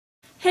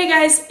Hey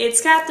guys,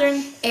 it's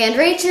Katherine. And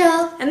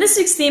Rachael. And this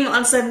week's theme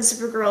on 7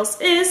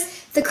 Supergirls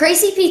is the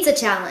Crazy Pizza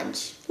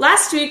Challenge.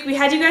 Last week we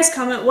had you guys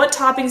comment what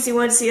toppings you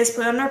wanted to see us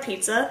put on our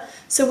pizza.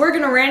 So we're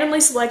going to randomly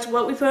select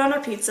what we put on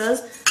our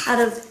pizzas out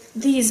of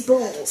these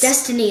bowls.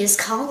 Destiny is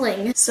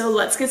calling. So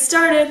let's get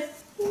started.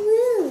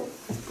 Woo!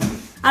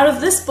 Out of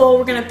this bowl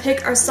we're going to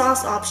pick our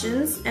sauce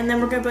options and then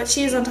we're going to put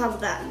cheese on top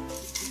of that.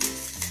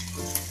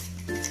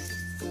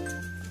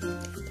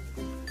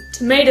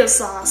 Tomato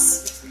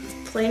sauce.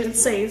 Plain and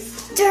safe.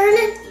 Darn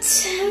it.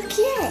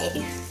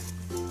 Okay.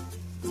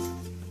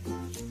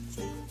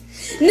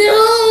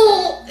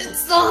 No!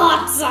 It's the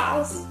hot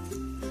sauce.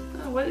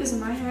 Oh, what is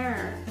in my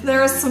hair?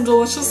 There is some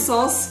delicious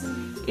sauce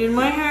in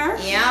my hair.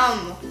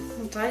 Yum.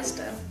 I'll taste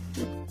it.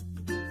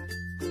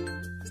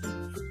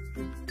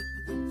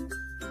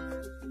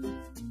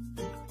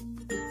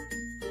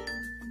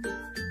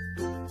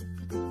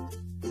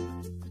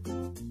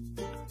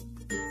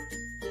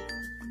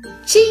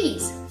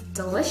 Cheese.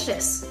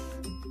 Delicious.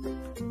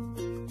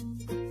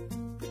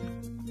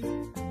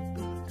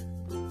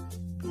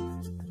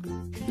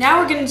 Now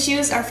we're going to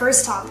choose our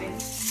first topping.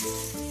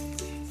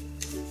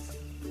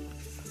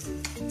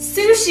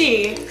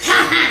 Sushi!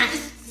 I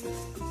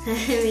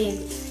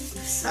mean,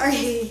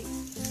 sorry.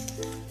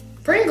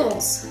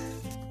 Pringles.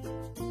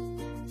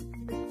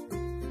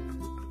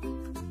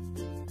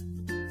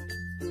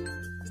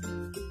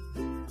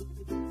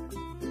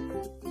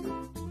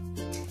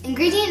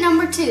 Ingredient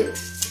number 2.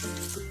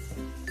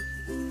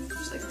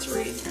 There's like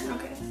 3.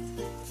 Okay.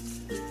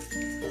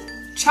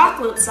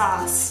 Chocolate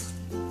sauce.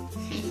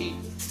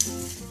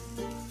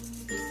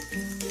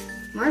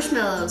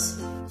 Marshmallows.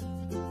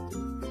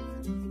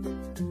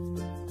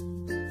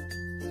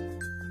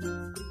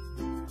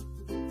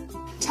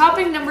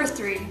 Topping number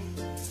 3.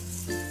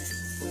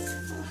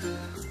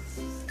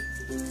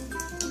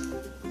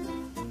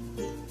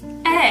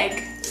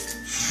 Egg.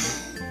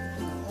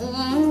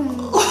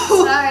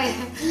 Sorry.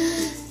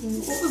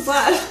 What was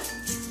that?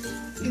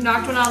 You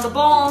knocked one out of the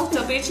bowl.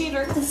 Don't be a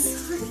cheater.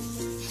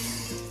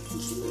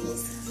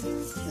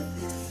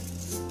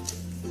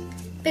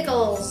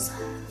 Pickles.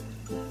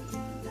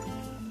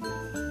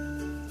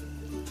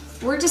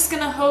 We're just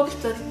gonna hope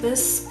that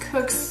this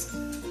cooks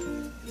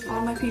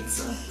on my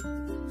pizza.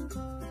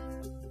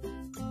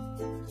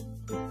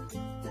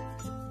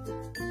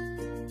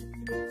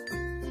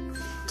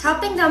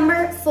 Topping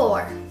number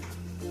 4.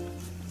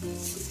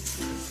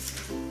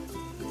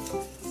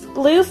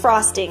 Blue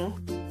frosting.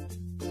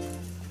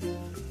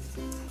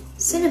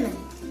 Cinnamon.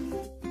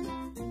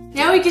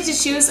 Now we get to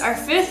choose our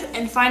 5th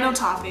and final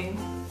topping.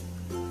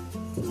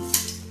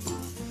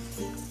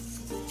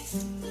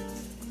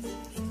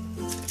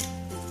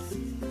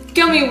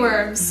 Gummy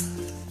worms.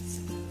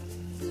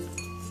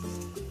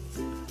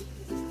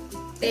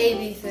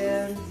 Baby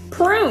food.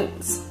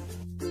 Prunes.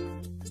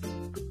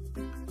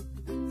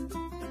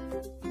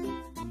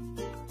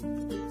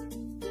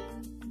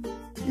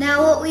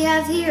 Now what we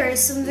have here is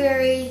some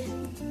very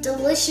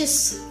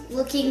delicious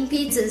looking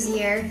pizzas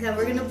here that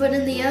we're gonna put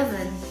in the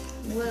oven.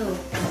 Whoa.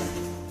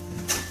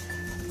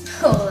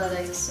 Oh, that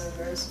egg is so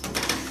gross.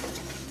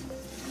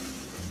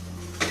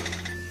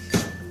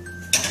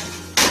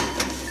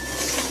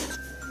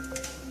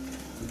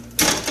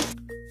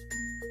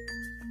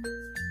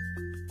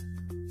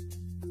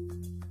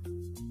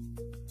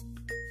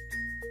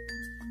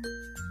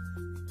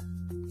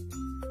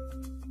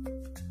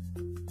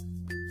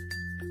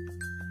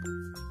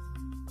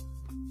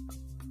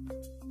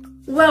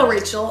 Well,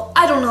 Rachel,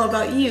 I don't know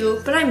about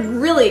you, but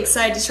I'm really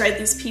excited to try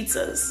these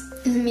pizzas.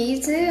 Me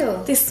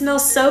too. They smell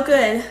so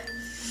good.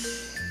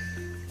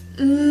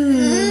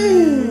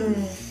 Mmm.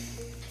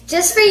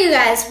 Just for you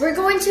guys, we're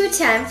going to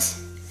attempt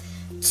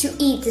to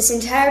eat this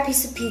entire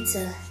piece of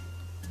pizza.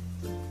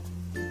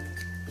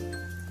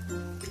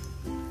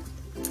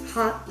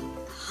 Hot.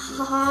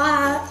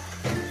 Hot.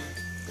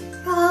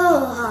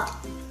 Oh, hot.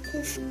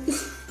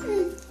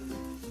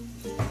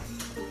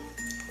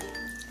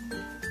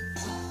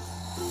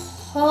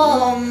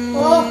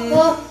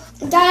 Oh,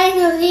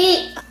 dying of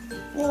heat.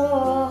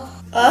 Oh.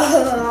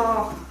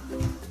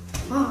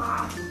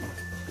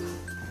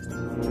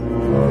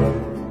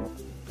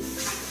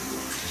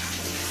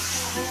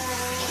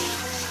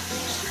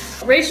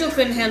 Rachael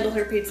couldn't handle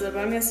her pizza, but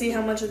I'm gonna see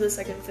how much of this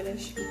I can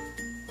finish. I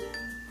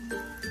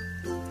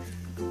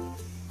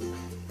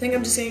think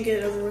I'm just gonna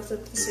get it over with the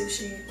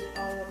sushi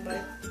all in one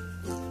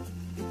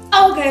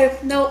bite. Okay,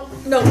 no.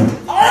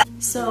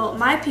 So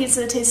my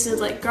pizza tasted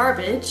like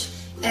garbage.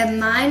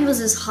 And mine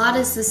was as hot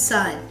as the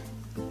sun.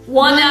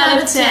 1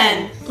 out of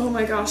 10. Oh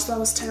my gosh, that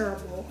was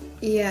terrible.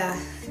 Yeah.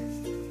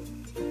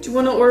 Do you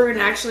want to order an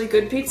actually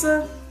good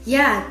pizza?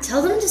 Yeah,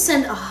 tell them to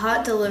send a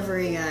hot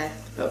delivery guy.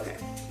 Okay.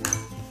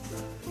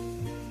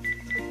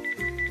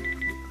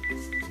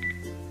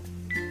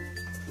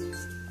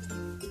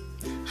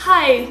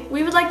 Hi,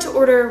 we would like to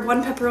order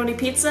 1 pepperoni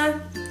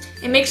pizza,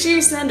 and make sure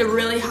you send a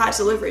really hot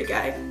delivery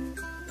guy.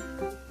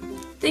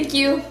 Thank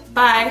you.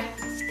 Bye.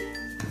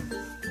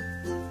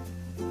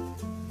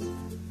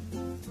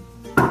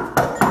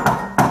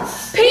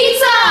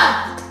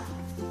 Pizza!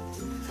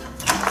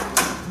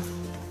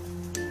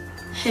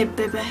 Hey,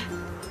 baby.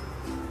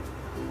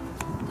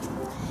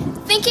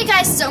 Thank you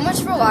guys so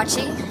much for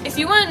watching. If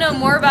you want to know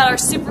more about our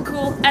super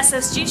cool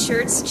SSG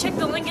shirts, check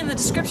the link in the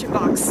description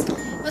box.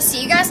 We'll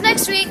see you guys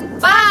next week.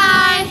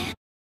 Bye!